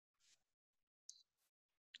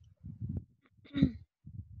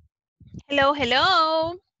Hello,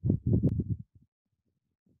 hello.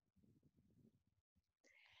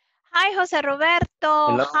 Hi, Jose Roberto.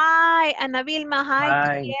 Hello. Hi, Ana Vilma. Hi,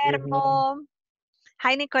 Hi, good evening. Guillermo.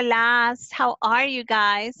 Hi, Nicolas. How are you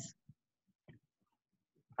guys?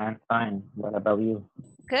 I'm fine. What about you?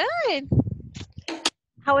 Good.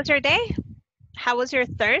 How was your day? How was your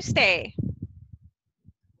Thursday?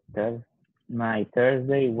 Good. My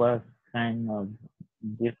Thursday was kind of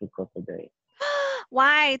difficult today.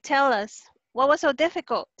 Why? Tell us. What was so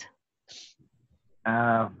difficult?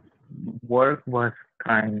 Uh, Work was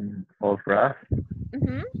kind of rough,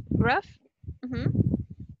 Mm-hmm. Rough? Mm-hmm.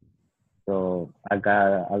 so I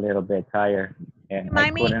got a little bit tired and I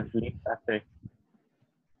Remind me, couldn't sleep after.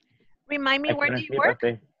 remind me, I where do couldn't you sleep work?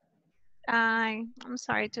 after. I'm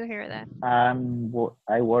sorry to hear that.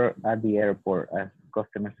 I work at the airport as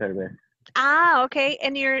customer service Ah, okay.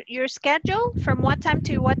 And your schedule, from what time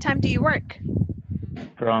to what time do you work?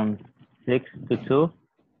 from 6 to 2,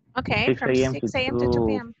 Okay, 6 from a.m. to 6 a.m. to 2 2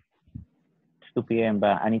 p.m. 2 p.m.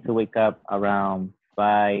 But I need to wake up around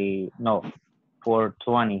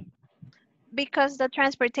 4:20. Because the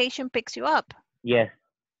transportation picks you up. Yes,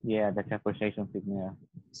 yeah, the transportation picked me up.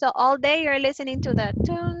 So all day you're listening to the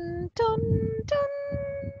tun tun tun.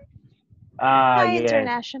 Ah, Hi, yes,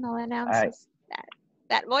 international I announces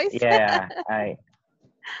that voice. yeah, I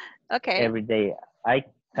Okay. every day. I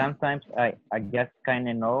sometimes I just kind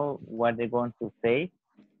of know what they're going to say.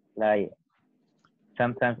 Like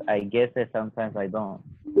sometimes I guess it, sometimes I don't,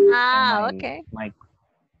 and Ah, my okay. my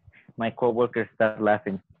my coworkers start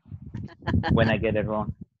laughing when I get it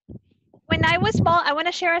wrong. When I was small, I want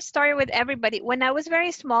to share a story with everybody. When I was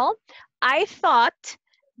very small, I thought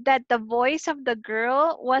that the voice of the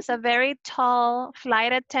girl was a very tall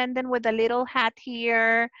flight attendant with a little hat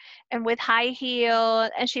here and with high heel,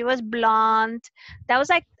 and she was blonde. That was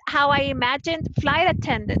like how I imagined flight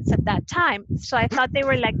attendants at that time. So I thought they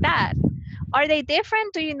were like that. Are they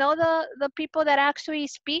different? Do you know the people that actually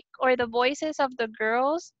speak, or the voices of the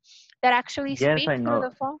girls that actually Yes, speak I through know.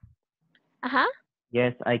 the phone? Uh-huh.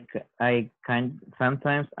 Yes, I kind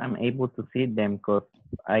sometimes I'm able to see them because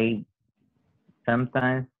I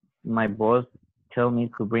sometimes my boss tell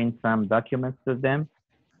me to bring some documents to them,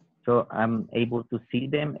 so I'm able to see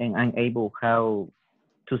them and I'm able how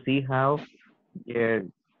to see how they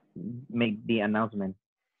make the announcement.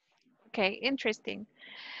 Okay, interesting.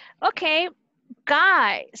 Okay,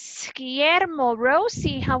 guys, Guillermo,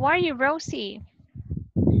 Rosie, how are you, Rosie?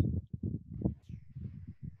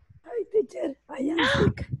 Hi, teacher. I am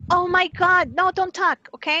sick. Oh my God, no, don't talk,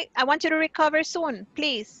 okay? I want you to recover soon,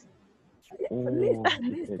 please. Oh,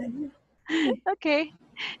 Listen, shit. listen. Please. Okay,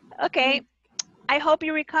 okay, I hope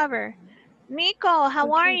you recover. Nico,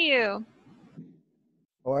 how are Okay. you?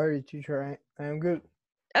 How are you, teacher? I am good.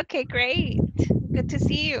 Okay, great. Good to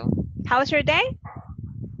see you. How's your day?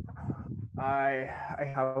 I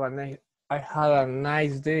have I had a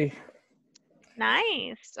nice day.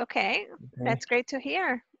 Nice. Okay, Okay. that's great to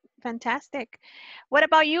hear. Fantastic. What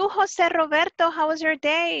about you, Jose Roberto? How was your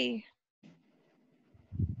day?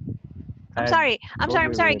 I'm I sorry. I'm told sorry. you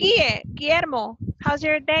I'm sorry. already. Guillermo. How's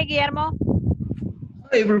your day, Guillermo?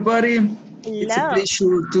 Hi everybody, it's a Hello.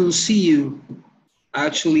 pleasure to see you.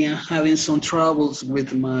 Actually, I'm having some troubles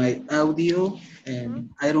with my audio, Mhm. and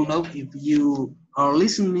I don't know if you are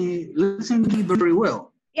listening me very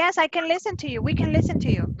well. Yes, I can listen to you. We can listen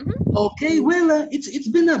to you. Mhm. Okay, well, it's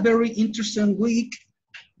been a very interesting week.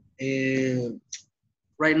 Uh,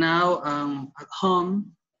 right now, I'm at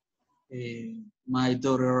home. My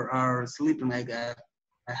daughter are sleeping. I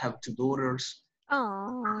have two daughters,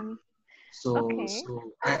 Oh, okay.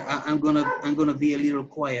 I'm gonna be a little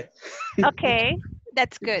quiet. Okay.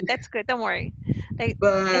 That's good. That's good. Don't worry. Like,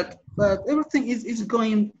 if, But everything is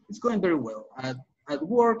going very well at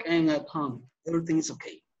work and at home. Everything is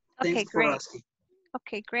okay. Thanks okay, for great. asking.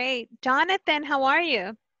 Okay, great. Jonathan, how are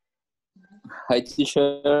you? Hi,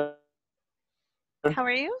 teacher. How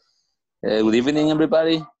are you? Good evening,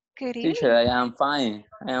 everybody. Good Teacher, evening. I am fine.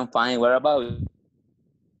 I am fine. What about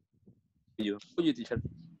you? How are you, teacher?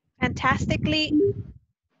 Fantastically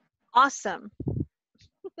awesome.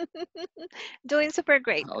 Doing super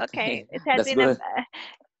great. Okay. Okay, It has that's been a, good.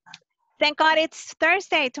 thank God it's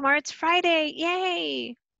Thursday. Tomorrow it's Friday.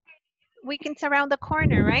 Yay. Weekend's around the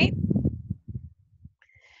corner, right?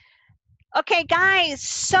 Okay, guys.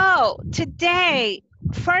 So today,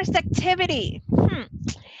 first activity.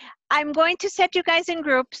 I'm going to set you guys in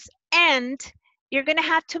groups, and you're going to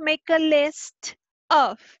have to make a list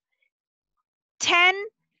of 10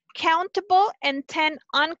 countable and 10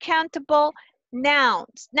 uncountable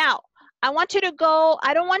nouns. Now, I want you to go,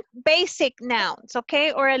 I don't want basic nouns,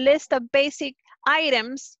 okay, or a list of basic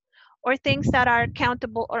items or things that are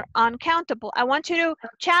countable or uncountable. I want you to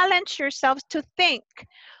challenge yourselves to think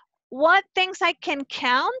what things I can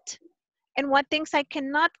count and what things I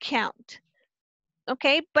cannot count.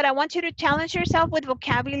 Okay, but I want you to challenge yourself with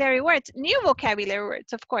vocabulary words, new vocabulary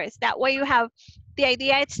words, of course. That way you have, the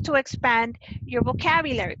idea is to expand your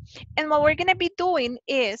vocabulary. And what we're gonna be doing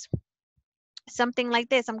is something like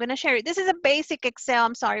this. I'm gonna share it. This is a basic Excel.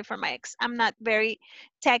 I'm sorry for my I'm not very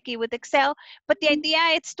techy with Excel, but the idea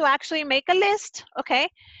is to actually make a list, okay,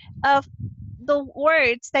 of the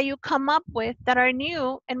words that you come up with that are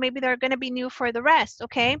new, and maybe they're gonna be new for the rest,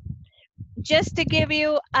 okay? Just to give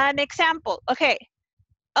you an example, okay.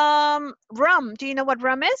 Rum. Do you know what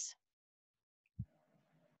rum is?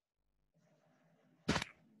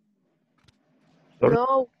 Sorry?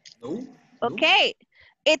 No. No? No? Okay.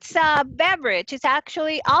 It's a beverage. It's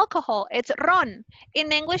actually alcohol. It's ron.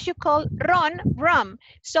 In English, you call ron rum.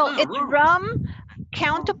 So Ah, it's rum. rum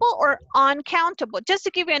countable or uncountable. Just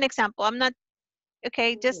to give you an example. I'm not,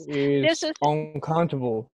 okay, just, this It's is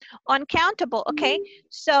uncountable. uncountable. Okay.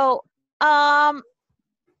 So, um,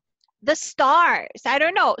 the stars, I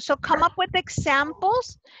don't know. So come up with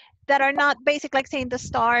examples that are not basic, like saying the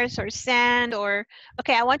stars or sand or,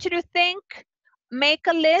 okay, I want you to think, make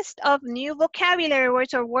a list of new vocabulary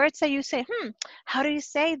words or words that you say, how do you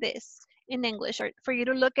say this in English? Or for you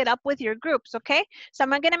to look it up with your groups, okay? So I'm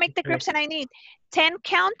gonna make the Okay. groups and I need 10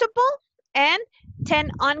 countable and 10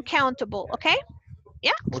 uncountable, okay?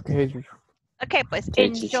 Yeah? Okay, teacher. Okay, pues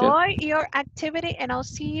Okay, teacher. enjoy your activity and I'll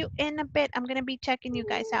see you in a bit. I'm gonna be checking you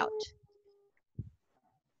guys out.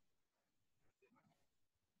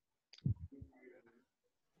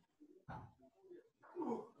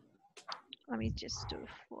 Let me just do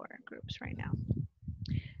 4 groups right now.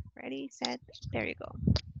 Ready, set, there you go.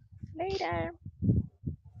 Later.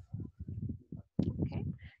 Okay.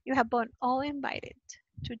 You have been all invited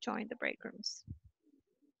to join the break rooms.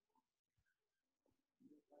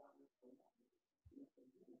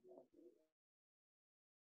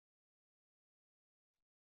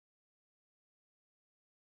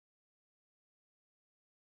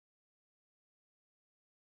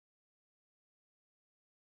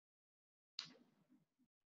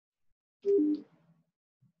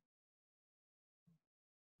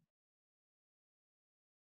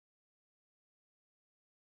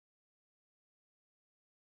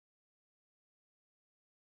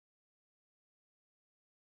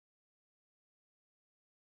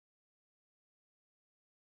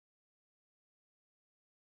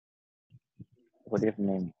 Good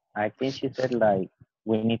evening. I think she said like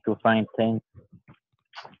we need to find 10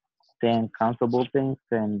 countable things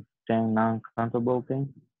and 10 non-countable things.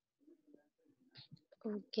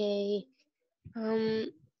 Okay. Um.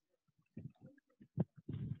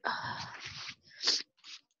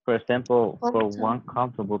 For example, for Countable. one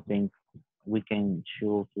countable thing, we can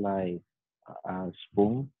choose like a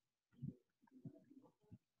spoon.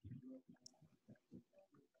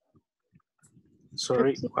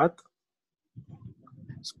 Sorry, Okay. what?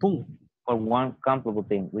 Spoon. For one countable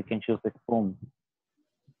thing, we can choose a spoon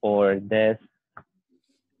or desk.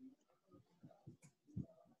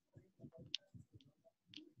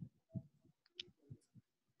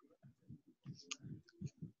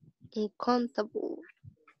 Uncountable.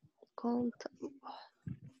 Countable.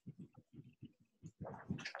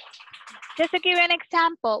 Just to give you an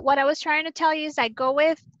example, what I was trying to tell you is I go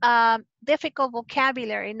with difficult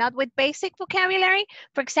vocabulary, not with basic vocabulary.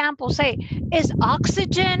 For example, say, is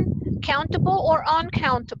oxygen countable or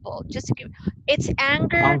uncountable? Just to give, it's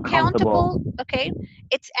anger Uncountable. countable, okay?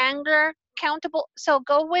 It's anger countable. So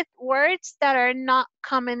go with words that are not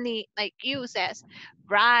commonly like used as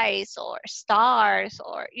rice or stars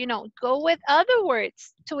or, you know, go with other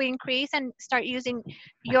words to increase and start using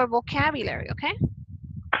your vocabulary, okay?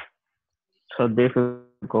 So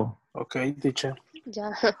difficult. Okay, teacher.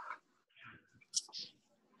 Yeah. It's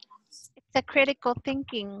a critical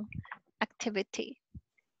thinking activity.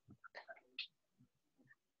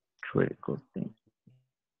 Critical thing.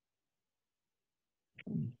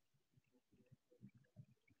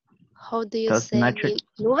 How do you Does say natural.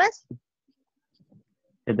 nubes?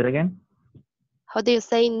 Say that again. How do you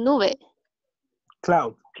say nube?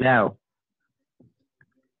 Cloud. Cloud.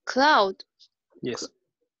 Cloud. Yes.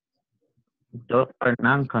 Those are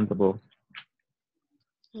non-countable.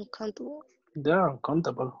 Uncountable. They're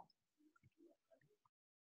uncountable.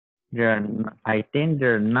 I think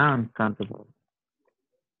they're non-countable.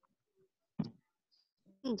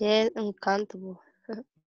 Yes, uncountable.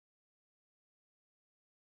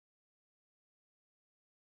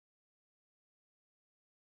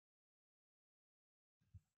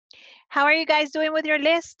 How are you guys doing with your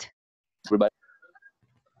list? Everybody.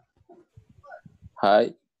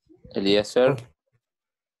 Hi, Eliezer.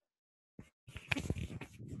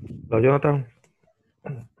 Hello, Jonathan.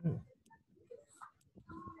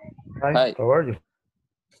 Hi, Hi, how are you?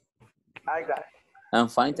 I'm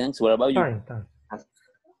fine, thanks. What about you? Fine, thanks.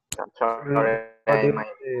 Sorry, What is my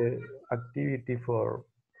the activity for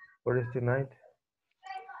Thursday night?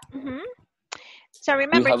 Mm-hmm. So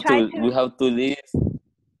remember, try to. We have to leave.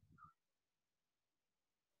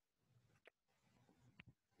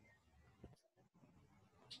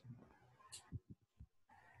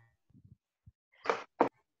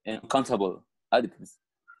 Uncountable adjectives.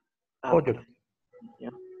 Object. Yeah.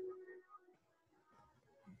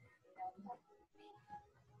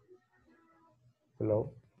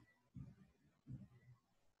 Hello.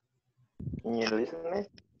 Can you listen me?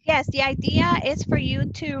 Yes, the idea is for you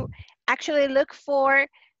to actually look for,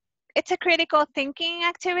 it's a critical thinking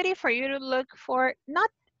activity for you to look for not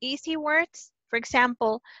easy words. For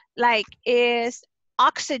example, like, is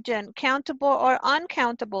oxygen countable or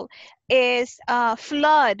uncountable? Is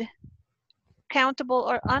flood countable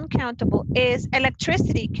or uncountable? Is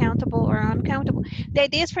electricity countable or uncountable? The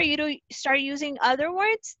idea is for you to start using other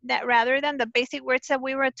words that, rather than the basic words that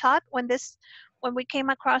we were taught when we came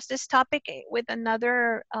across this topic with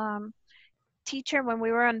another teacher when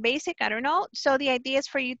we were on basic, I don't know. So the idea is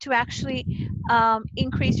for you to actually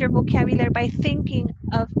increase your vocabulary by thinking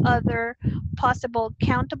of other possible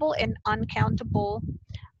countable and uncountable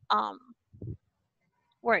um,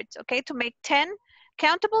 words, okay? To make 10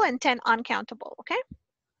 countable and 10 uncountable, okay?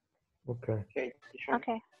 Okay. Okay, teacher.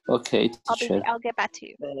 Okay. Okay, teacher. I'll get back to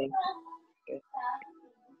you.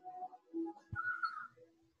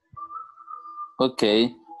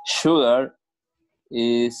 Okay, sugar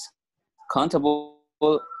is countable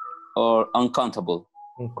or uncountable?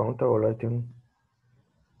 Uncountable, I think.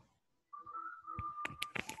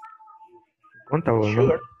 Countable, no?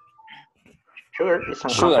 Sugar. Sugar is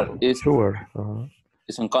Sugar uncountable. Sugar.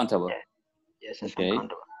 is uncountable. Yeah. Yes, it's Okay.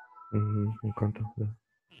 uncountable. Uncountable.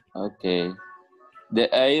 Okay. The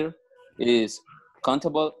air is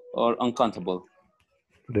countable or uncountable?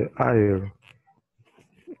 The air.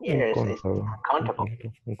 Yes, it's Uncountable. countable.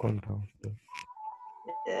 Uncountable.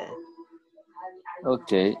 Yeah.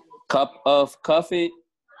 Okay. Cup of coffee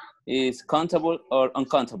is countable or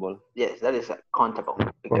uncountable? Yes, that is countable.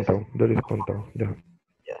 Because Countable. That is countable. Yeah.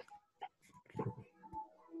 yes.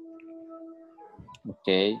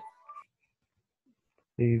 Okay.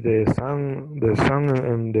 Is the sun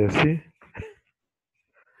and the sea?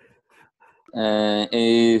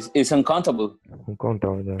 Is uncountable.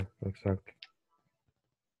 Uncountable, yeah, exactly.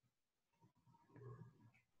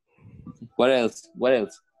 What else? What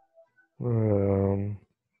else? Um,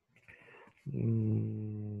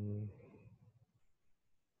 mm,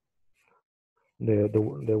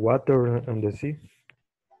 the water and the sea.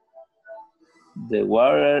 The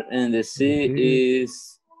water in the sea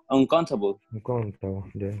is uncountable. Uncountable,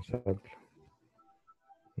 yeah, exactly.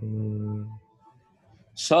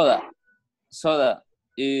 Soda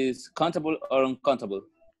is countable or uncountable?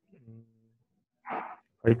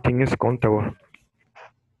 I think it's countable.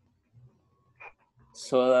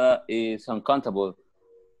 Soda is uncountable.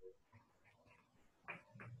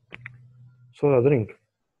 Soda drink.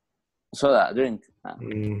 Soda drink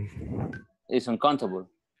is uncountable.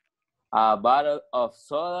 A bottle of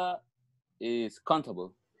soda is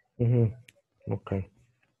countable. Okay.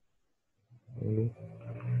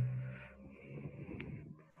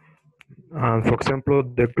 And for example,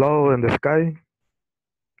 the cloud and the sky.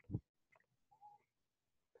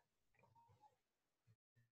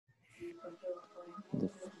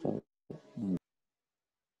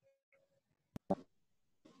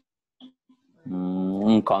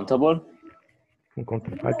 Uncountable.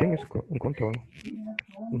 Uncountable. I think it's uncountable.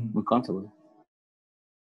 Uncountable.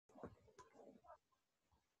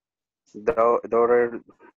 Daughter.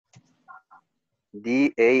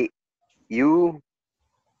 DAUGTHER.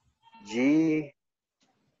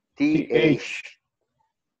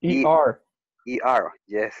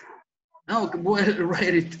 Yes. No, well,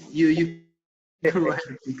 write it. You can write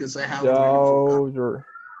it because I have already forgotten. Daughter.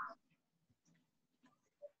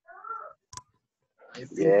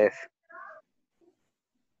 Yes.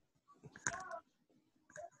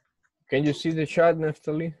 Can you see the chat,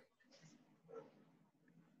 Neftali?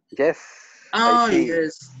 Yes. Oh, I see.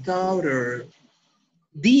 yes, daughter.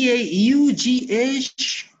 DAUGHTER.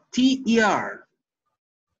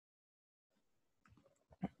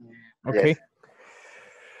 Okay.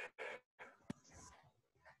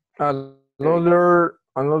 Yes.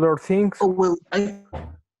 Another thing. Oh, well, I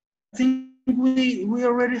think we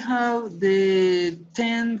already have the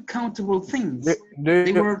 10 countable things.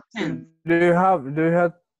 They were 10. Do you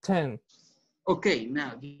have 10? Okay,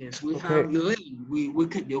 now yes, we Okay. have 11. We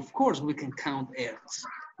can, of course, we can count eggs.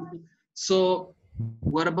 So,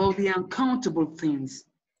 what about the uncountable things?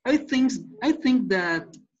 I think that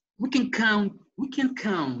we can count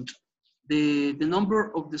the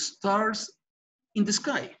number of the stars in the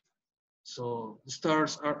sky. So the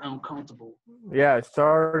stars are uncountable. Yeah,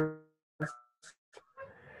 stars.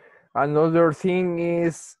 Another thing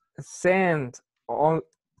is sand on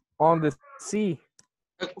the sea.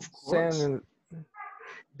 Of Sand. course,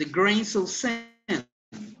 the grains of sand.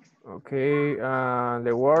 Okay.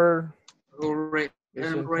 The water All right, is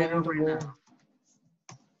I'm right uncountable. now.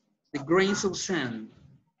 The grains of sand.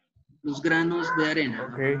 Los granos de arena.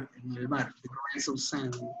 Okay. En el mar. The grains of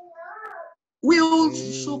sand. We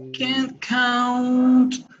also can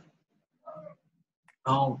count.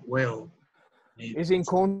 Oh well. It's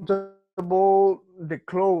uncountable the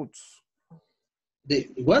clothes. The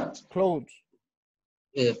what? Clothes.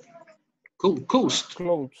 Uh, coast.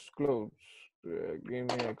 Clothes. Give me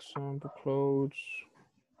an example. Clothes.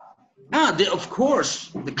 Of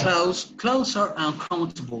course, the clouds. Clouds are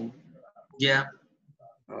uncountable. Yeah.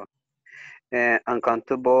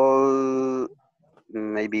 Uncountable,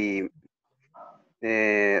 maybe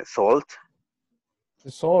salt.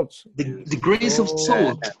 The salts. The grains of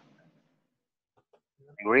salt.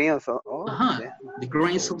 Green of salt. Oh, Uh-huh. yeah. The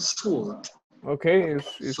grains of salt. Okay,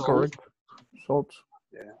 it's Salt. correct. Salt.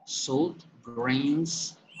 Yeah. Salt.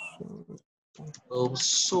 Grains of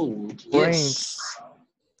salt. Grains. Yes.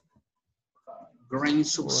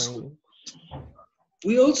 Grains of salt.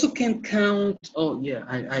 We also can count. Oh yeah,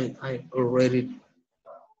 I already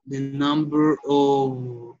the number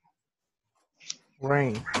of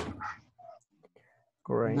Rain.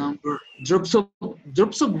 number drops of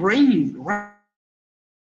rain. Right.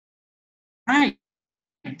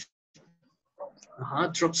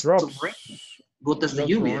 Drops of rain. Gotas de Drops of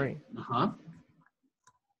lluvia. rain.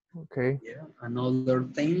 Okay. Yeah. Another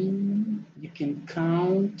thing you can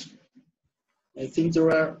count. I think there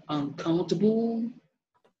are uncountable.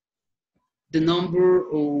 The number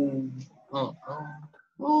of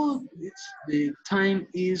it's the time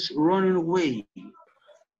is running away.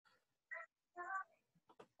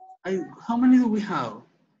 How many do we have?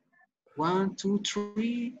 1, 2,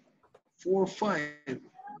 3, 4, 5.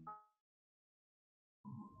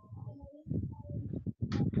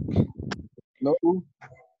 No.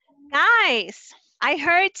 Guys, I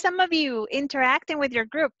heard some of you interacting with your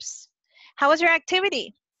groups. How was your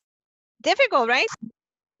activity? Difficult, right?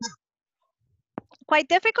 Quite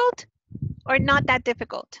difficult or not that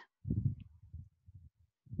difficult?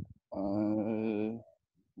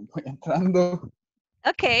 Voy entrando.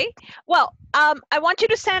 Okay. Well, I want you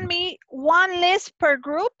to send me one list per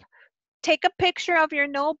group. Take a picture of your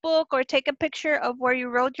notebook or take a picture of where you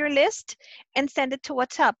wrote your list and send it to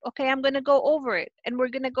WhatsApp. Okay, I'm going to go over it and we're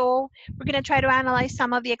going to try to analyze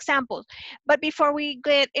some of the examples. But before we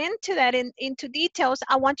get into that, into details,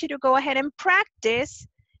 I want you to go ahead and practice,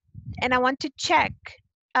 and I want to check.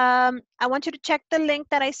 I want you to check the link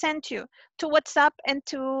that I sent you to WhatsApp and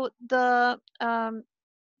to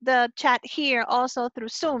the chat here also through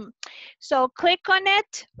Zoom. So click on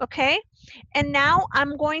it, okay? And now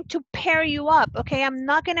I'm going to pair you up, okay? I'm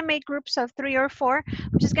not gonna make groups of 3 or 4.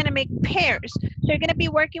 I'm just gonna make pairs. So you're gonna be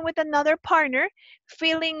working with another partner,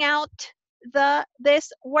 filling out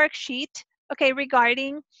this worksheet, okay,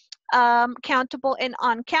 regarding countable and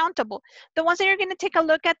uncountable. The ones that you're going to take a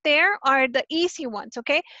look at there are the easy ones,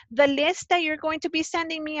 okay? The list that you're going to be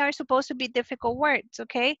sending me are supposed to be difficult words,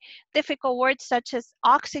 okay? Difficult words such as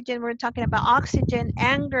oxygen. We're talking about oxygen,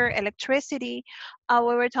 anger, electricity.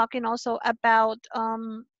 We were talking also about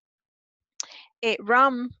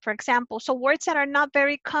rum, for example. So words that are not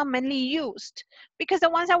very commonly used, because the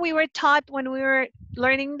ones that we were taught when we were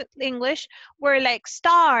learning English were like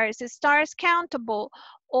stars, is stars countable,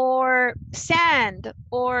 or sand,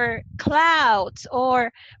 or clouds,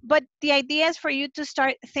 but the idea is for you to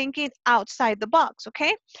start thinking outside the box,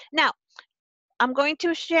 okay? Now, I'm going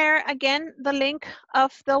to share again the link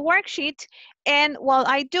of the worksheet. And while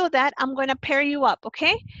I do that, I'm going to pair you up,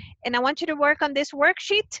 okay? And I want you to work on this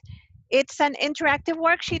worksheet. It's an interactive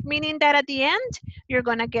worksheet, meaning that at the end, you're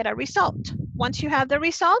going to get a result. Once you have the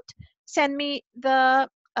result, send me the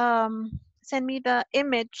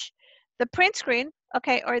image, the print screen,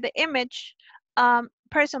 okay, or the image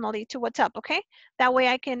personally to WhatsApp, okay? That way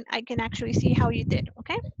I can actually see how you did,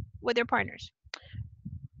 okay, with your partners.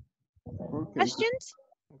 Okay. Questions?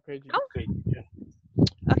 Okay. No?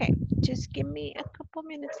 Okay, just give me a couple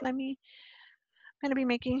minutes. I'm gonna be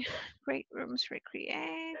making great rooms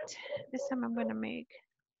recreate. This time I'm gonna make.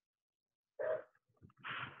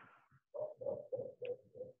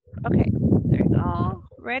 Okay, There you go.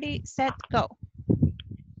 Ready, set, go.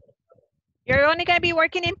 You're only going to be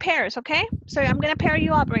working in pairs, okay? So I'm going to pair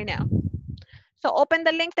you up right now. So open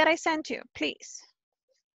the link that I sent you, please.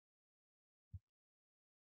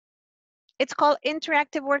 It's called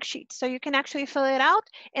interactive worksheet. So you can actually fill it out.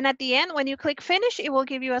 And at the end, when you click finish, it will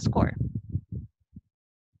give you a score.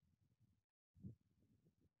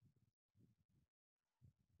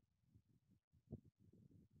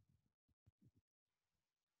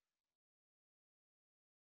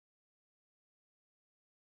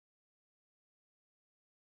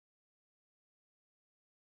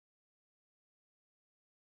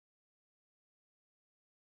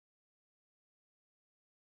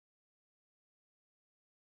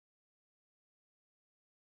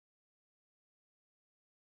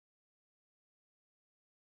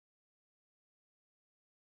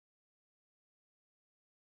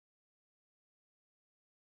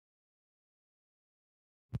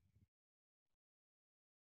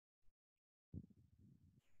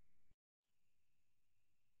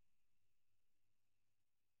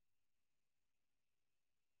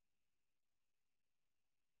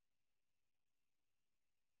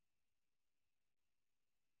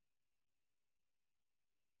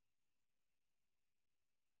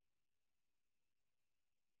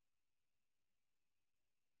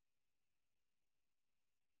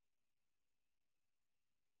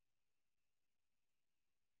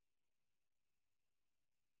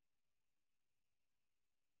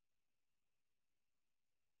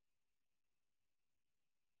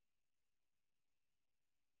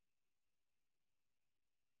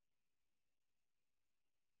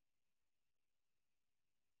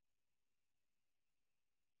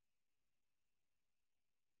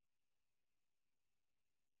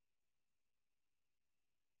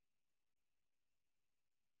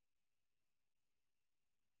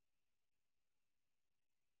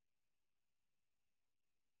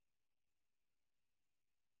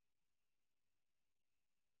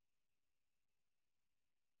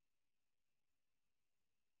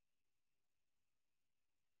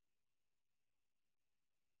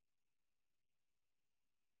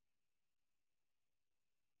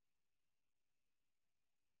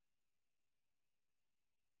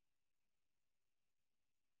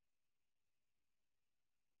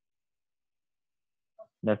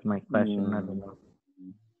 That's my question. I don't Mm, know.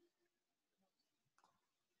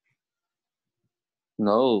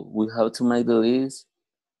 no, we have to make the list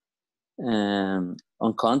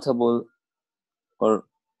uncountable or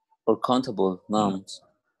countable nouns,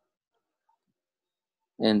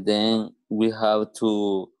 and then we have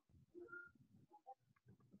to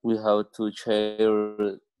share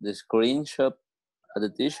the screenshot at the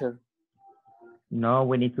teacher. No,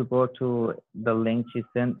 we need to go to the link she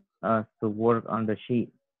sent us to work on the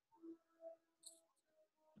sheet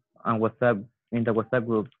on WhatsApp in the WhatsApp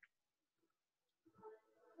group.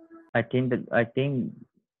 I think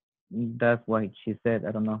that's what she said.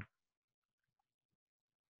 I don't know.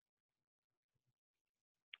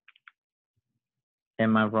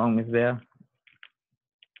 Am I wrong, Miss Bea?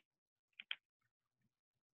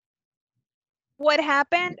 What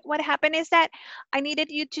happened is that I needed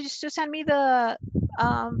you to just to send me the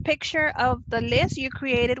picture of the list you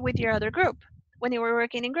created with your other group when you were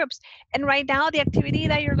working in groups. And right now, the activity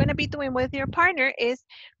that you're going to be doing with your partner is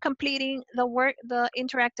completing the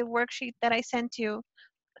interactive worksheet that I sent you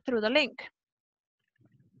through the link.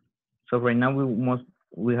 So right now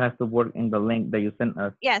we have to work in the link that you sent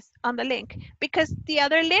us. Yes, on the link, because the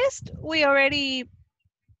other list we already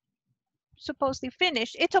supposedly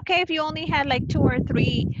finished. It's okay if you only had like 2 or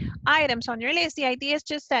 3 items on your list. The idea is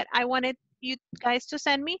just that I wanted you guys to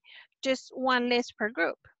send me just one list per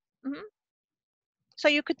group. Mhm. So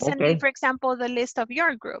you could send me, Okay. for example, the list of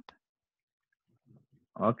your group.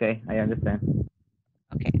 Okay, I understand.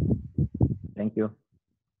 Okay. Thank you.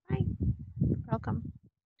 Hi. Welcome.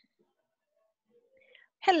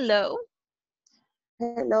 Hello.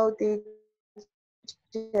 Hello, teacher.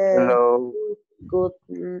 Hello. Good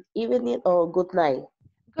evening or good night.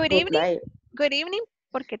 Good Good evening. night. Good evening.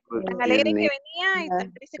 Porque Good tan Uh, alegre que evening. venía y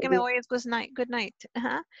tan triste que good me voy es good night. Good night.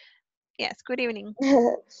 Ajá. Yes, good evening.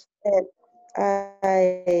 And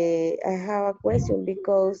I have a question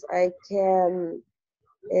because I can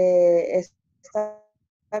start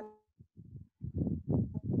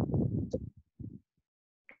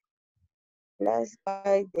class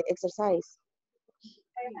by the exercise.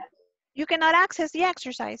 You cannot access the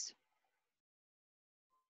exercise.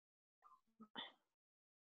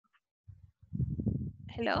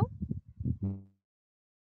 Hello?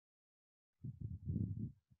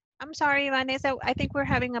 I'm sorry, Vanessa. I think we're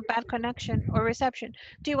having a bad connection or reception.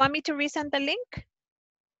 Do you want me to resend the link?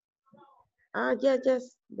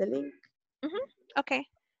 Yes, the link. Okay.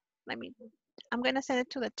 I'm gonna send it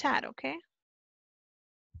to the chat, okay?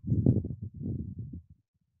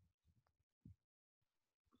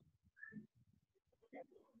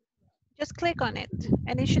 Just click on it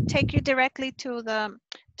and it should take you directly to the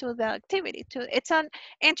activity. It's an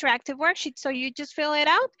interactive worksheet, so you just fill it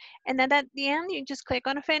out and then at the end you just click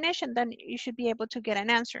on finish and then you should be able to get an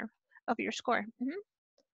answer of your score.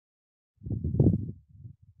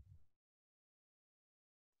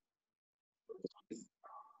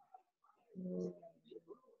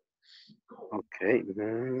 Okay.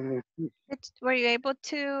 Were you able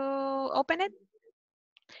to open it?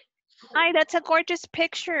 Hi, that's a gorgeous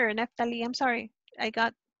picture, Neftali. I'm sorry. I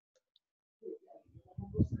got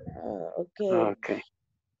Okay.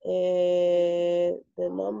 Okay. The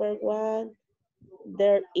number one,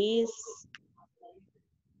 there is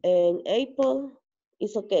an apple.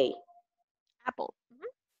 It's okay. apple.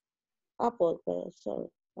 Apple, sorry,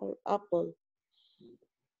 an apple.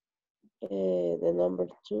 The number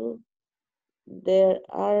two, there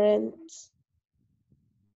aren't.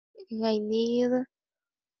 I need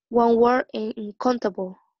one word in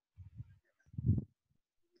uncountable.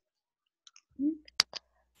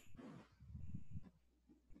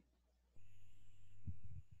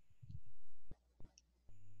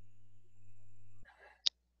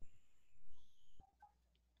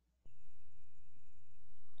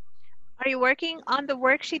 Are you working on the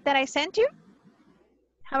worksheet that I sent you?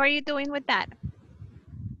 How are you doing with that?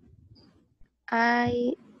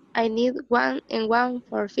 I need one and one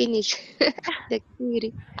for finish the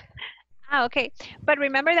activity. Okay. But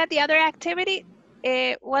remember that the other activity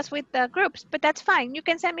was with the groups, but that's fine. You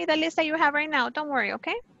can send me the list that you have right now. Don't worry,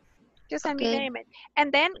 okay? Just send me the Okay. image.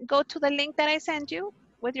 And then go to the link that I sent you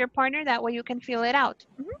with your partner. That way you can fill it out.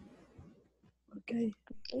 Okay,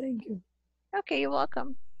 thank you. Okay, you're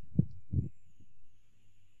welcome.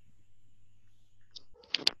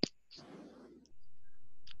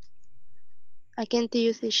 I can't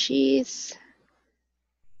use the sheets.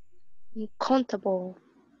 Uncountable.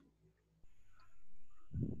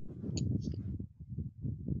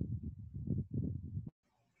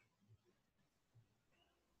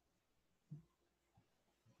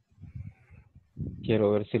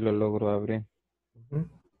 Quiero ver si lo logro abrir.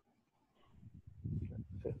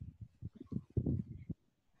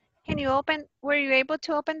 Can you open, were you able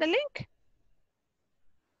to open the link?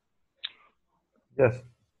 Yes.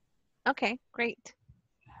 Okay, great.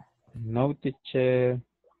 No, teacher.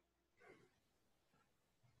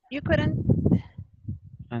 You couldn't?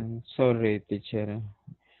 I'm sorry, teacher.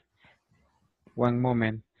 One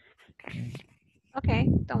moment. Okay,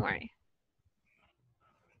 don't worry.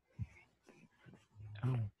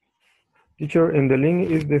 Teacher, in the link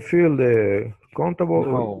is the field countable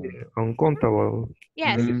or No. uncountable?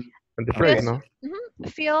 Yes. And the phrase, no?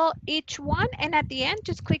 Fill each one and at the end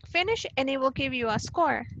just click finish and it will give you a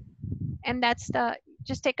score. And that's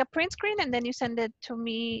just take a print screen and then you send it to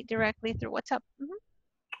me directly through WhatsApp.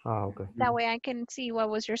 Okay. That way I can see what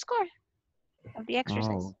was your score of the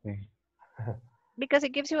exercise. Oh, okay. Because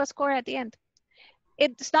it gives you a score at the end.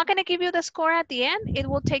 It's not going to give you the score at the end. It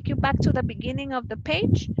will take you back to the beginning of the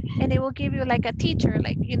page and it will give you like a teacher,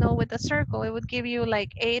 like, with a circle. It would give you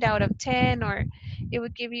like 8 out of 10, or it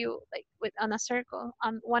would give you like on a circle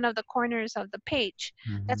on one of the corners of the page.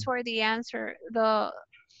 That's where the answer,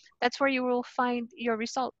 that's where you will find your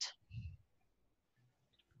result.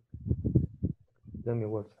 Let me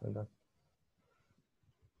watch that.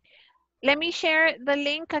 Let me share the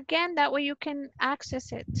link again. That way you can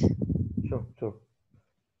access it. Sure.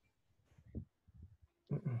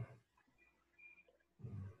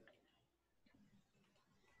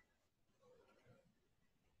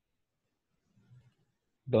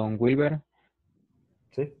 Don Wilber.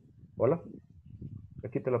 Sí. Hola.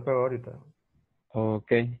 Aquí te lo pego ahorita.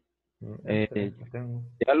 Ok. Tengo.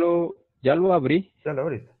 Ya lo abrí. Ya lo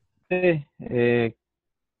abriste. Sí,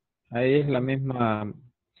 ahí es la misma.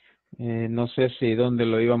 No sé si dónde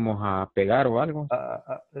lo íbamos a pegar o algo.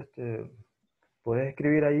 Puedes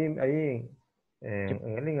escribir ahí en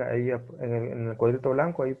el link, ahí en el cuadrito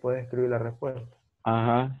blanco, ahí puedes escribir la respuesta.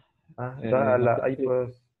 Ajá. No sé Ahí si-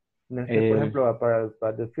 puedes, por ejemplo,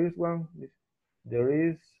 para the first one, there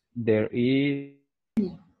is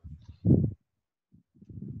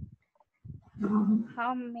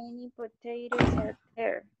How many potatoes are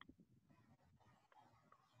there?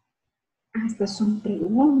 Estas son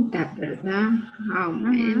preguntas, ¿verdad? How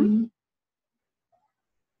many?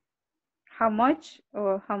 How much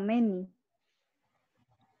or how many?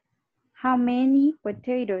 How many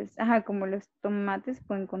potatoes? Ajá, como los tomates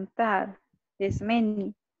pueden contar. There's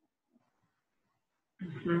many.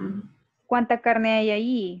 ¿Cuánta carne hay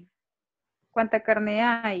ahí? ¿Cuánta carne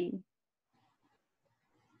hay?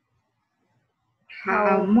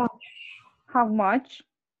 How much? How much?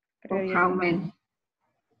 Or Creo yo how que many?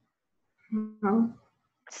 How?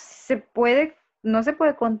 se puede, no se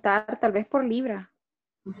puede contar, tal vez por libra.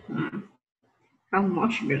 How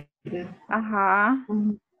much, ¿verdad? Ajá.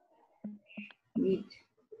 Meat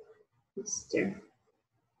is there?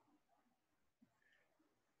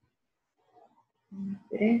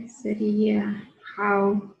 Tres sería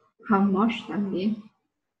how much también.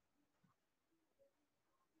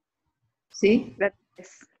 ¿Sí? That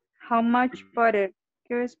is. How much butter?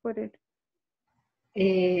 ¿Qué es butter?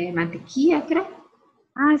 Mantequilla, creo.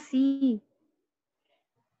 Ah, sí.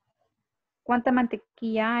 ¿Cuánta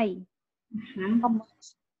mantequilla hay? How Ajá.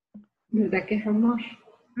 much? ¿Verdad que how much?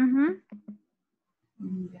 Ujú.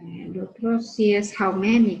 El otro sí es how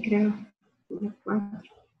many, creo.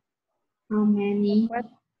 How many What?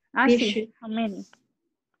 Ah, fishes, sí. How many?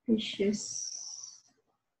 fishes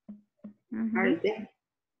Ujú. are there?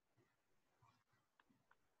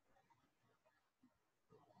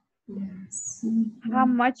 Yes. How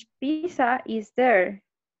much pizza is there?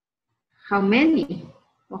 How many?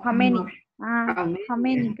 O How many? much? Ah, how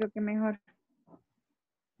many yeah. creo que mejor.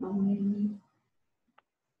 How many?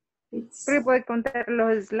 Porque puede contar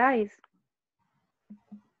los slides.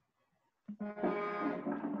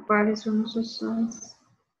 ¿Cuáles son esos size?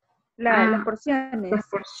 Las porciones. Las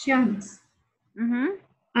porciones. Ujú.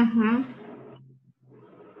 Ajá.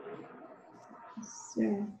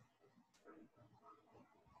 So,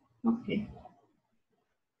 okay.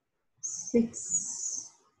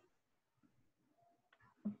 6.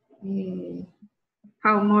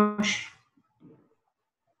 How much?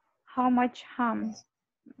 How much ham?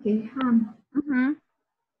 Ham. Ujú.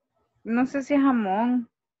 No sé si es jamón.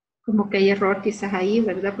 Como que hay error quizás ahí,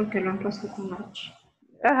 ¿verdad? Porque lo han puesto con much.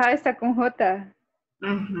 Ajá, está con J.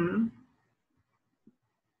 Ajá.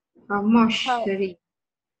 How much How, sería?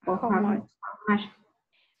 O how much? how much?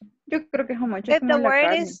 Yo creo que how much es If como the la word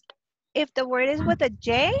carne. is with a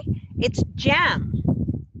J, it's jam.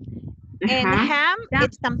 And Ajá. ham, Jam.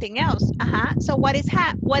 it's something else. So what is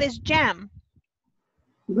ham? What is jam?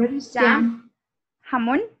 What is Jam.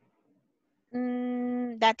 jam?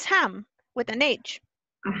 Jamón. That's ham with an H.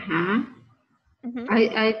 Ajá. Mhm.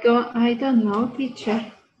 I don't know,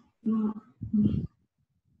 teacher. No.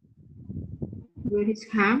 What is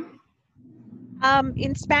ham?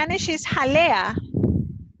 In Spanish is jalea,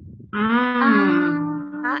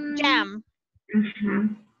 jam,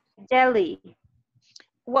 Ajá. Jelly.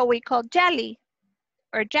 what we call jelly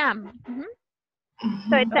or jam.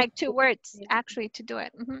 So it's like two words actually to do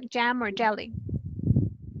it. Jam or jelly.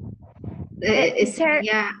 Teacher,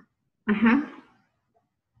 Sería, ajá.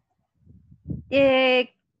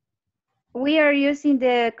 we are using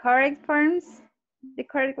the correct forms, the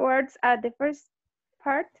correct words at the first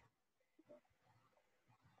part.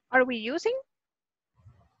 Are we using?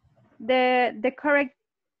 The correct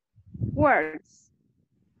words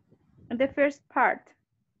in the first part.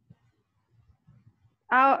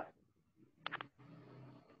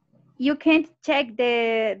 You can't check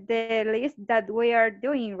the list that we are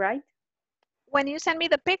doing, right? When you send me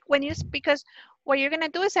the pic, because what you're gonna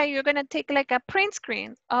do is that you're gonna take like a print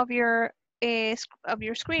screen of your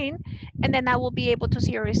screen, and then I will be able to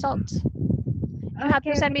see your results. You have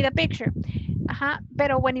to send me the picture.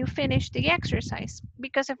 Pero when you finish the exercise,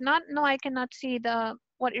 because if not, no, I cannot see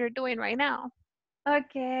what you're doing right now.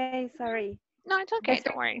 Okay, sorry. No, it's okay,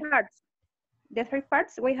 don't worry. The three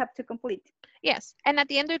parts we have to complete. Yes, and at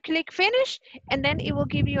the end you click finish, and then it will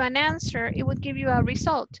give you an answer. It will give you a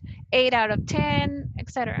result, 8 out of 10,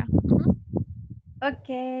 etc.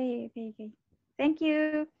 Okay. Thank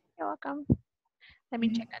you. You're welcome. Let me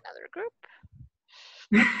check another group.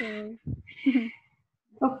 Okay.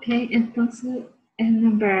 Okay, entonces,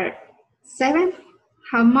 number 7,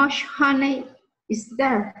 how much honey is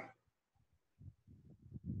there?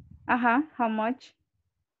 How much?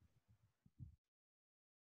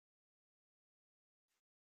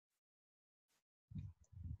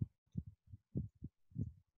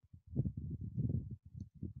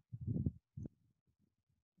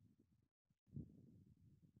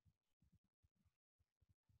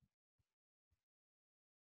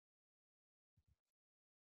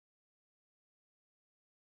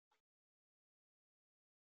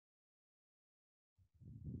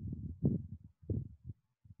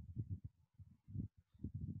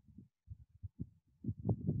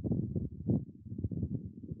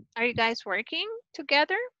 Are you guys working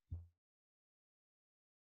together?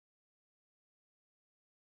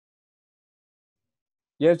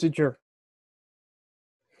 Yes, teacher.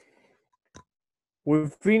 We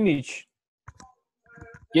finished.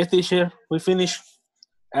 Yes, teacher, we finished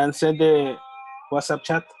and send the WhatsApp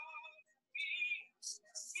chat.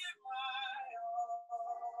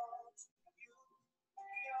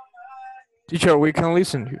 Teacher, we can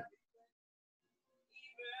listen to you.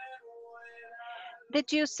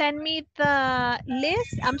 Did you send me the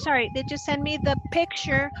list? I'm sorry, did you send me the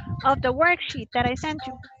picture of the worksheet that I sent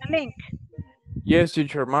you, the link? Yes,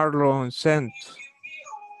 teacher, Marlon sent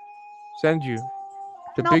you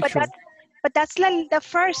the No, picture. but that's the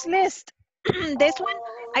first list. This one,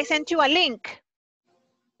 I sent you a link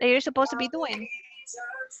that you're supposed to be doing.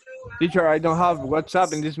 Teacher, I don't have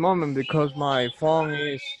WhatsApp in this moment because my phone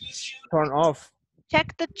is turned off.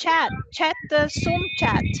 Check the chat, check the Zoom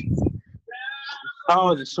chat.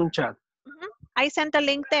 Oh, the Zoom chat. I sent a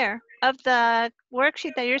link there of the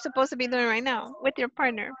worksheet that you're supposed to be doing right now with your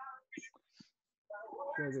partner.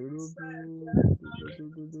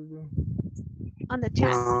 On the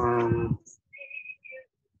chat.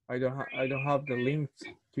 I don't have the link,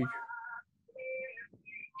 teacher.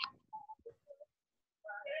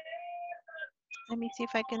 Let me see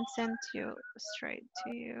if I can send you straight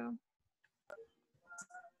to you.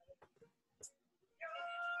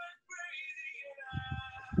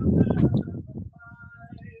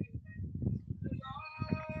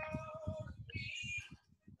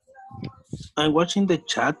 I'm watching the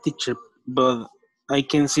chat, teacher, but I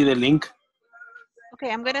can see the link.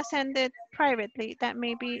 Okay, I'm gonna send it privately. That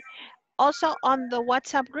may be also on the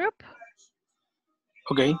WhatsApp group.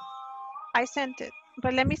 Okay. I sent it,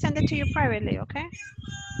 but let me send it to you privately, okay?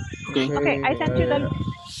 Okay. Okay, I sent you the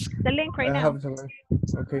link right I now. have the link.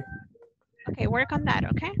 Okay. Okay, work on that,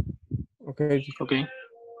 okay? Okay. Okay.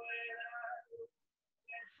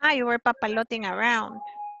 Ah, you were papaloting around,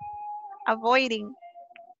 avoiding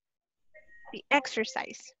the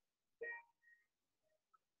exercise.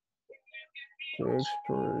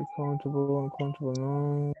 Countable, uncountable,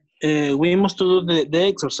 no. We must do the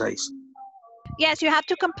exercise. Yes, you have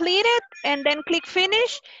to complete it and then click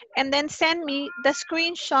finish and then send me the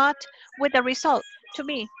screenshot with the result to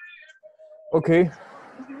me. Okay.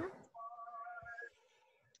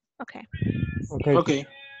 Okay. Okay. Okay.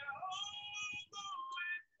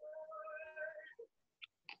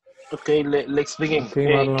 Okay, let's begin. Okay,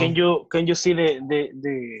 Marlon. Can you see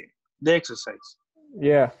the exercise?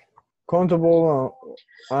 Yeah. Countable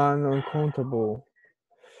and uncountable.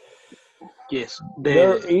 Yes.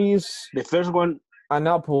 There is the first one, an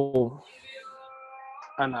apple.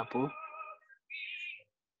 An apple.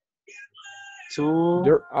 Two.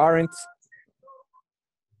 There aren't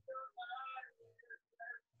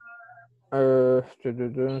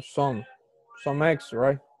some eggs,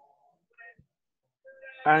 right?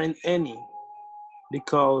 Aren't any,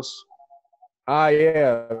 because.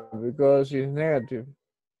 Yeah, because it's negative.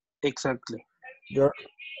 Exactly. There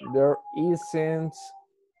isn't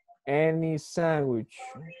any sandwich.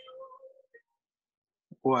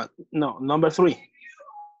 What? No, number 3.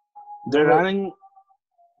 There aren't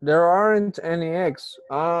any eggs.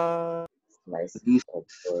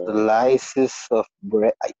 Slices of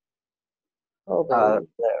bread are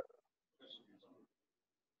there.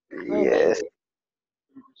 Yes.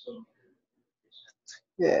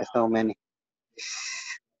 Yes, how many?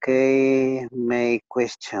 Okay, make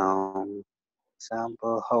question.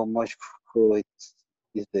 Example, how much fruit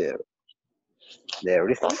is there? There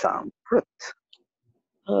is some fruit.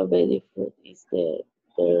 How many fruit is there?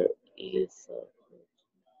 There is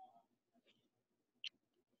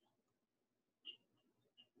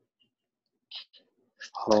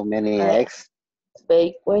How many eggs?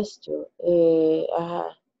 big question.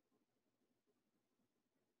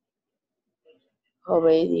 How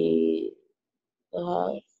many?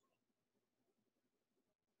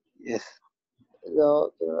 Yes.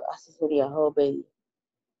 No, así sería how many.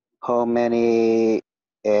 How many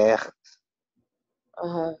eggs?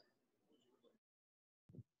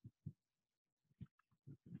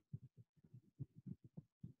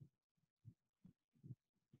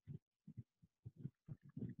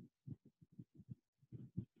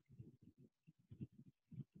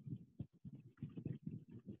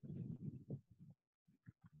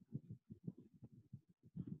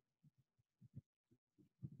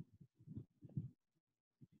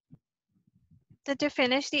 Did you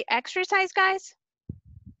finish the exercise, guys?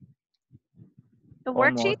 The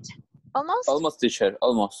Almost. worksheet? Almost? Almost, teacher.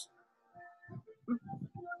 Almost.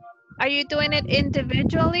 Are you doing it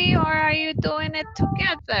individually or are you doing it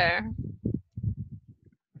together?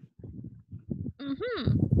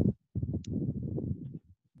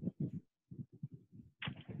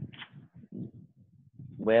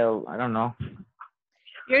 Well, I don't know.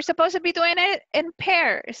 You're supposed to be doing it in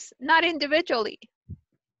pairs, not individually.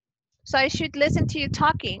 So I should listen to you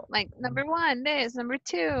talking, like number one, this, number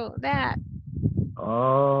two, that.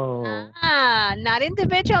 Oh, Ah, not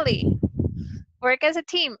individually. Work as a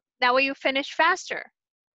team. That way you finish faster.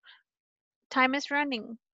 Time is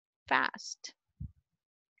running fast.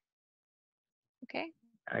 Okay.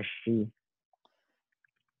 I see.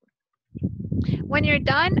 When you're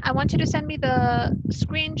done, I want you to send me the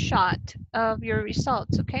screenshot of your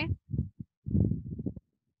results, okay?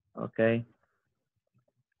 Okay.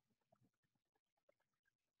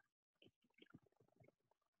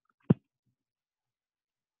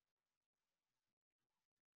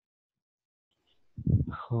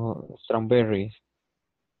 Oh, strawberries.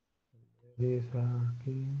 Dice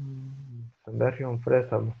aquí, version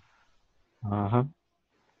fresa. Ajá.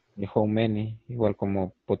 Y how many, igual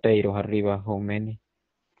como potatoes arriba, how many.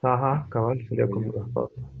 Ajá, cabal, sería Digo como yo. las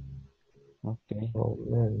papas. Ok. Oh,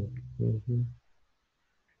 man. Ujú.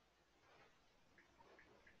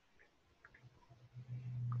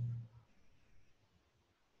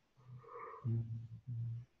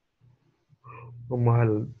 Vamos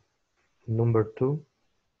al number 2.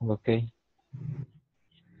 Ok.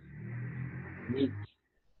 Meat.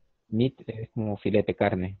 Meat es como filete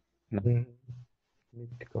carne. No.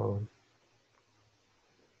 Cabal.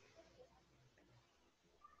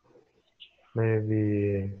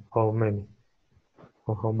 Maybe how many?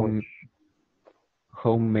 Or how much?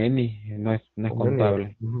 How many, no es How many?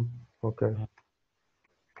 contable. Mhm. Okay.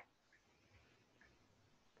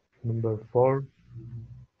 Number 4.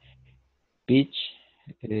 Peach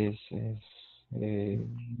es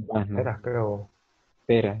no, Peras, creo.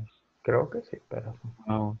 peras. Creo que sí, peras.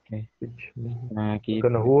 Ah, ok. Peach. Ujú. Aquí. Porque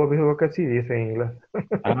en los jugos dijo que sí, dice en inglés.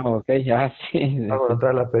 Ah, ok, ya, sí. Ah, cuando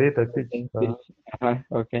trae la perita, el peach. Sí, Ajá. ajá,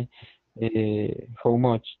 ok. How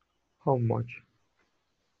much? How much?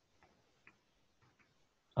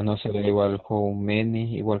 O no se ve igual how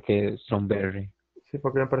many, igual que strawberry. Sí,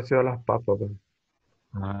 porque me pareció a las papas. Pues.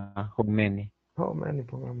 Ah, how many. How many,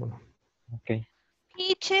 pongámoslo. Ok.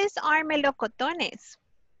 Peaches are melocotones.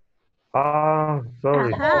 Ah,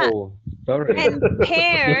 sorry. Ajá. Oh, sorry.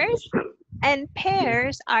 And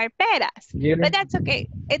pears are peras. Yeah. But that's okay.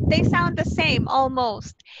 They sound the same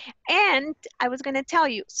almost. And I was going to tell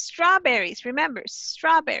you, strawberries, remember,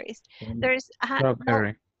 strawberries. There's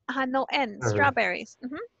Strawberry. no N, strawberries.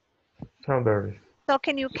 Mhm. Strawberries. So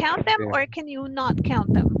can you count them or can you not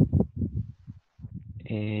count them?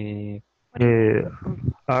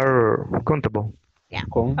 Are countable. Yeah.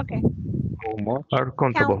 Con, Okay. how much? Are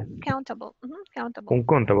countable. Countable. Countable.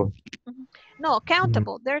 Uncountable. No,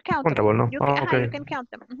 countable. They're countable. Countable, no? You Oh, can, okay. you can count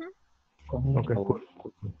them. Okay, cool.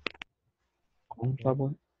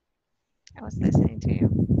 Countable. I was listening to you.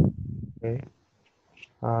 Okay.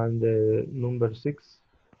 And number 6.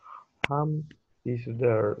 Ham is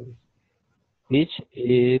there. Each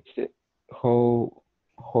is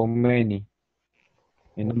how many?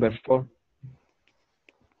 And number 4.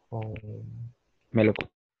 Me lo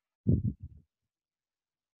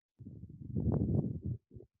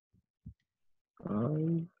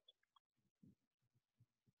Ay,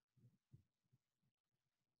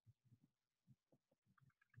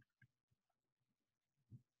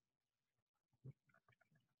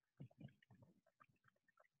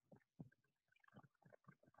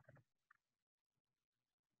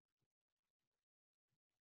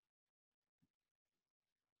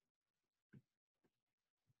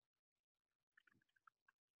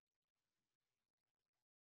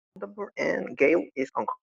 And Gail is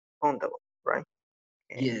uncountable, right?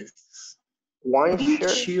 Yes.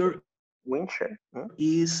 Windshield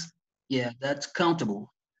Is, yeah, that's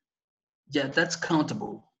countable. Yeah, that's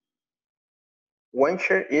countable.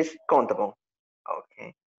 Windshield is countable.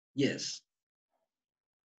 Okay. Yes.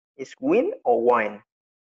 Is wind or wine?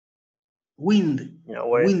 Wind. You know,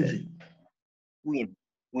 where is it? Wind.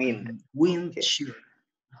 Wind. Wind Okay. shear.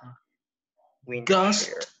 Wind Gust.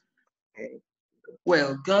 shear. Okay.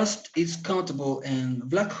 Well, gust is countable, and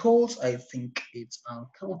black holes, I think it's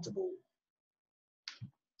uncountable.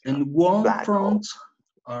 And warm fronts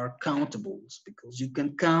are countables because you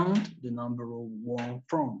can count the number of warm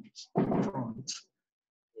fronts.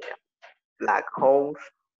 Yeah. Black holes.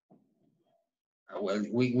 Well,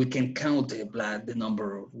 we can count the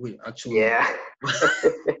number of, we actually. Yeah.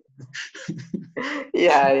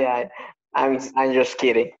 yeah. I'm just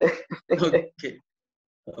kidding. Okay.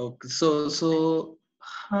 Okay. So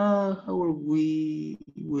how are we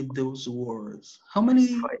with those words? How many?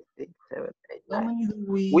 5, 6, 7, 8, 9. How many do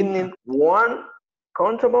we? We need one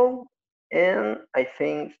countable, and I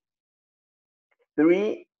think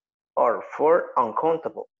 3 or 4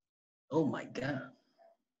 uncountable. Oh my God.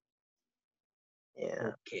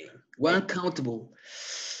 Yeah. Okay. One countable.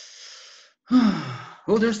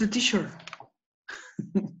 Oh, there's the teacher.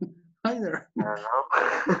 Hi there. I don't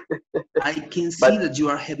know. I can see But that you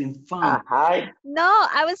are having fun. hi. No,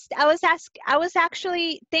 I was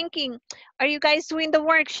actually thinking, are you guys doing the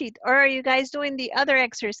worksheet or are you guys doing the other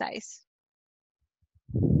exercise?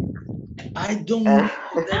 I don't know.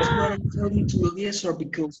 That's what I'm telling to Eliezer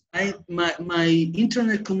because my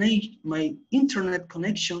internet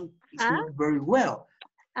connection is Huh? not very well.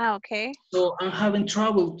 Ah, okay. So I'm having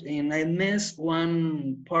trouble and I missed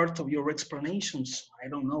one part of your explanations. I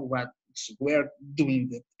don't know what we're doing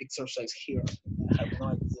the exercise here. I have no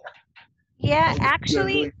idea Yeah, what we're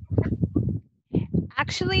doing.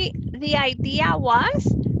 actually, the idea was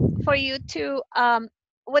for you to,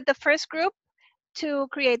 with the first group, to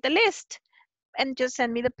create the list and just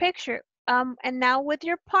send me the picture. And now with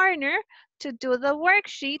your partner to do the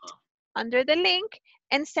worksheet under the link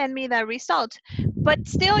and send me the result. But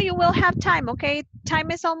still, you will have time. Okay,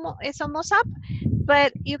 time is almost up.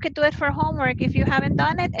 But you could do it for homework if you haven't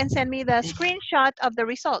done it and send me the screenshot of the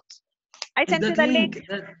results. I And sent you that the link. link,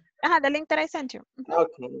 that The link that I sent you.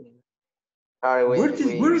 Okay. Sorry,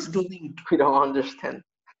 where is the link? we don't understand.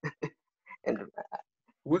 And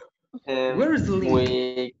Where is the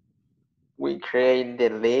link? we create the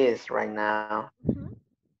list right now,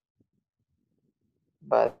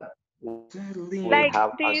 but we Like,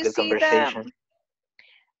 have do a you good see conversation.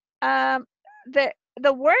 um the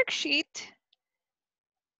worksheet?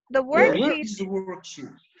 The Yes. Where worksheet. is the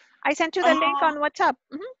worksheet? I sent you the link on WhatsApp.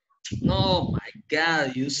 Oh my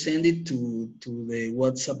God! You send it to the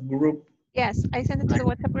WhatsApp group. Yes, I sent it to the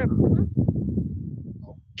WhatsApp group.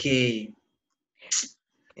 Okay.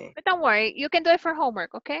 But don't worry, you can do it for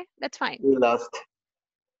homework. Okay, that's fine. We lost.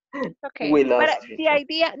 Okay, We but lost. the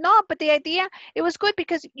idea, no, but the idea, it was good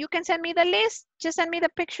because you can send me the list. Just send me the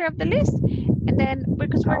picture of the list, and then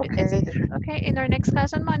because okay, in our next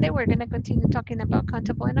class on Monday, we're gonna continue talking about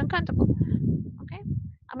countable and uncountable. Okay,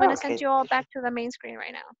 I'm gonna send Okay. you all back to the main screen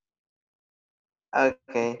right now.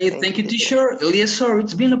 Okay. Hey, thank you, teacher. Eliezer,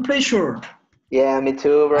 it's been a pleasure. Yeah, me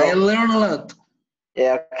too, bro. I learned a lot.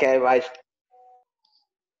 Yeah. Okay. Bye.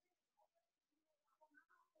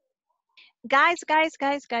 Guys.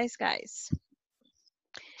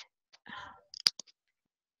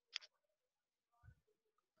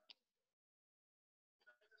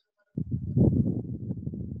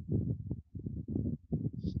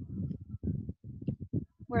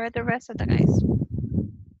 Where are the rest of the guys?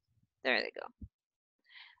 There they go.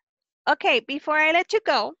 Okay, before I let you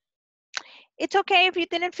go, it's okay if you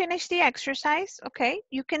didn't finish the exercise, okay?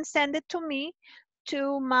 You can send it to me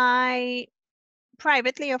to my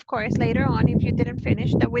privately, of course, later on if you didn't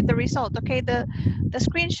finish that with the result, okay? The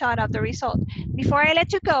screenshot of the result. Before I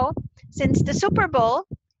let you go, since the Super Bowl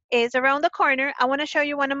is around the corner, I want to show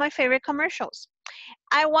you one of my favorite commercials.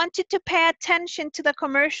 I want you to pay attention to the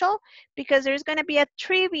commercial because there's going to be a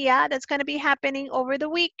trivia that's going to be happening over the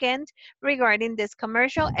weekend regarding this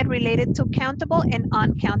commercial and related to countable and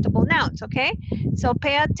uncountable nouns, okay? So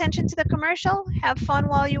pay attention to the commercial, have fun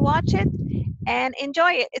while you watch it, and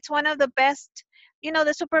enjoy it. It's one of the best,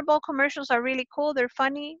 the Super Bowl commercials are really cool, they're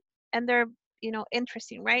funny, and they're,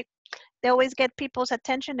 interesting, right? They always get people's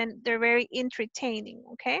attention and they're very entertaining,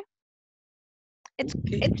 okay?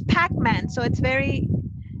 It's Pac-Man, so it's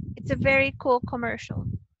a very cool commercial.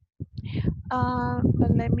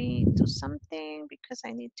 But let me do something because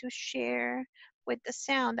I need to share with the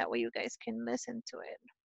sound. That way you guys can listen to it.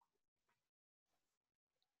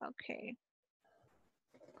 Okay.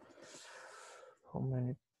 How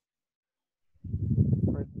many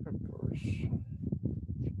red peppers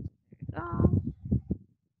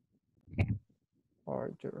Okay.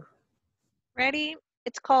 are there? Ready?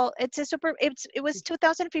 It was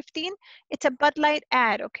 2015. It's a Bud Light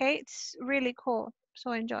ad, okay? It's really cool.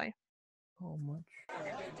 So enjoy. How much?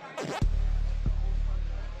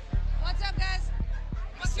 What's up, guys?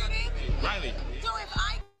 What's your name? Riley. So if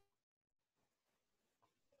I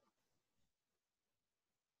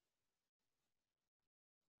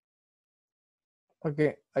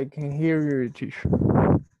Okay, I can hear your teacher.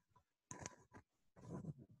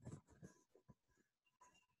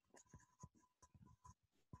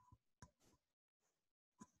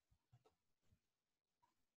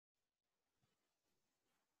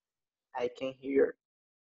 I can hear.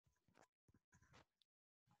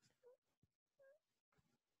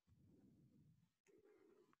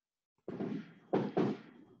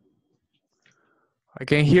 I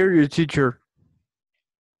can hear your teacher.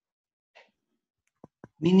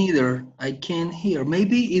 Me neither. I can't hear.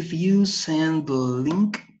 Maybe if you send the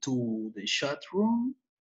link to the chat room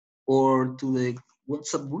or to the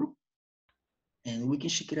WhatsApp group, and we can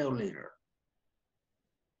check it out later.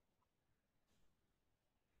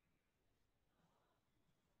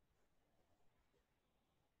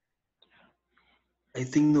 I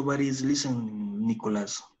think nobody is listening,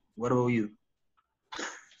 Nicolas. What about you?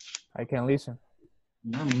 I can listen.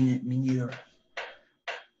 No, me neither.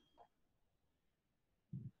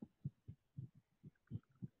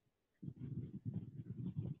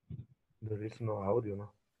 There is no audio, no?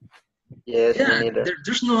 Yes, me Yeah, neither.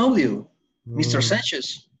 there's no audio. Mr. Mm,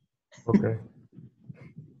 Sanchez. okay.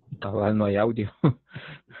 Cabal, no hay audio.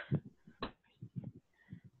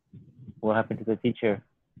 What happened to the teacher?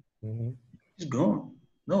 Mhm. She's gone.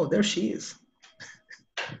 No, there she is.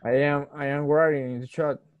 I am writing in the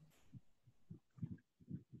chat.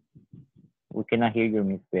 We cannot hear you,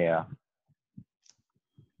 Miss Bea.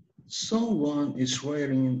 Someone is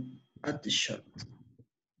writing at the shop.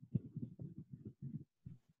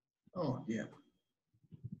 Oh, yeah.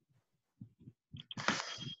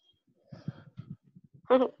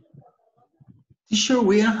 Teacher,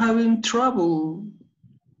 we are having trouble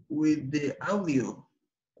with the audio.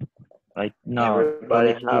 No, Everybody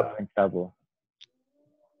only you have. are in trouble.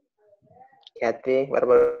 Kathy, what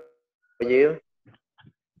about you?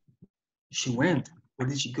 She went. Where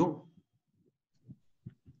did she go?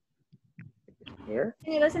 Here?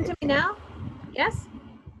 Can you listen to me now? Yes?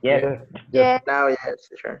 Yes. Yeah. Now, yes,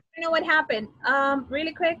 sure. You know what happened?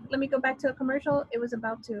 Really quick, let me go back to a commercial. It was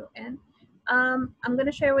about to end. I'm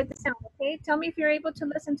gonna share with the sound, okay? Tell me if you're able to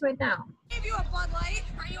listen to it now. Give you a Bud Light.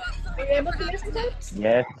 Are you up for Are you able to listen to it?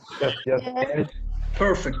 Yes. Yes. Yeah.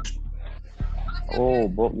 Perfect. Oh,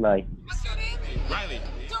 both light. Riley.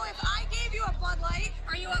 So if I gave you a Bud Light,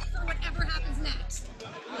 are you up for whatever happens next?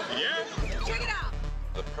 Yeah. Check it out.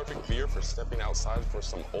 The perfect beer for stepping outside for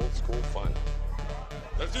some old school fun.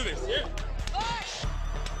 Let's do this. Yeah. Push.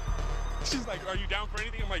 She's like, are you down for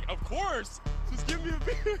anything? I'm like, of course. Just give me a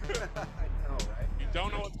beer. I know, right? You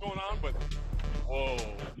don't know what's going on, but whoa.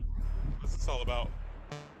 What's this all about?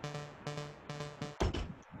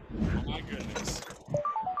 Oh my goodness.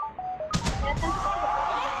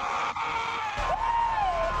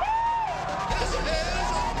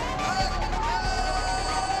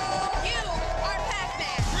 You are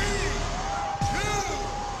Pac-Man. 3, 2,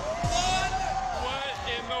 1. What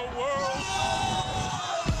in the world?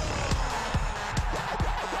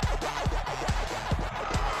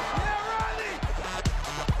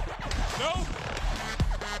 No.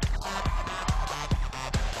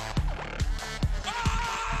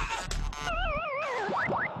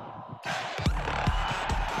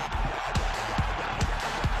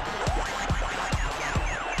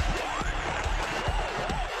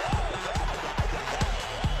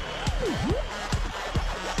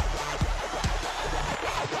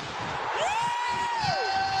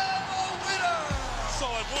 So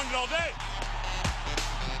I've won it all day.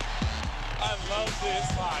 I love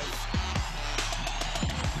this life.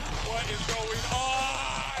 What is going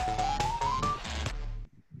on?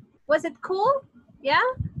 Was it cool? Yeah?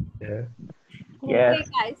 Yeah. Yes. Okay,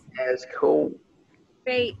 guys. That's cool.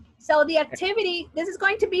 Great. So the activity, this is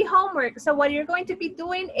going to be homework. So what you're going to be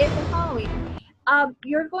doing is the following.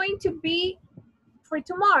 You're going to be, for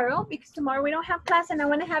tomorrow, because tomorrow we don't have class and I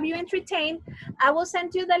want to have you entertained, I will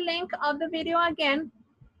send you the link of the video again.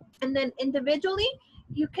 And then individually,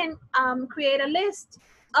 you can create a list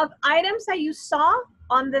of items that you saw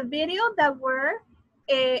on the video that were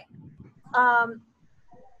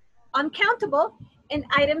uncountable and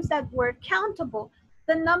items that were countable.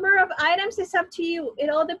 The number of items is up to you. It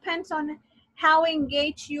all depends on how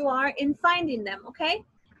engaged you are in finding them, okay?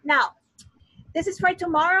 Now, this is for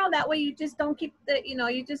tomorrow. That way you just don't keep the,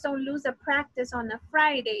 you just don't lose the practice on a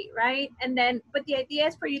Friday, right? And then, but the idea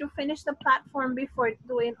is for you to finish the platform before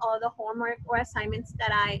doing all the homework or assignments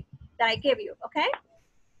that I give you, okay?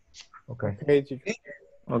 Okay. Okay, teacher.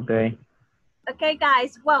 Okay. Okay,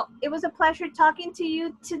 guys. Well, it was a pleasure talking to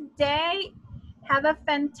you today. Have a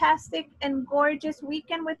fantastic and gorgeous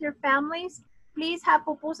weekend with your families. Please have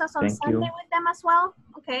pupusas on Thank Sunday you. with them as well,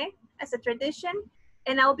 okay? As a tradition.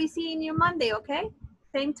 And I'll be seeing you Monday, okay?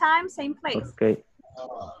 Same time, same place. Okay.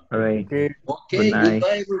 All right. Okay. Okay, Good night.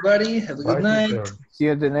 goodbye, everybody. Have a Bye, good night. teacher. See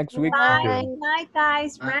you the next week. Bye. you. Good night,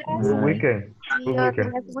 guys. Rest. Good Night. weekend. See Good you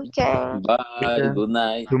weekend. next weekend. Bye. Weekend. Good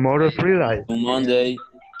night. Tomorrow free life. See you Monday.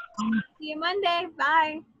 See you Monday.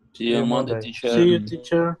 Bye. See you Monday, Monday. teacher. See you,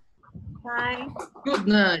 teacher. Bye. Good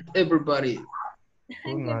night, everybody. Good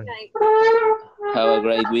Good night. night. Have a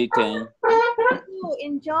great weekend.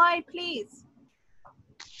 Enjoy, please.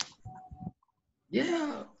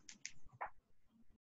 Yeah.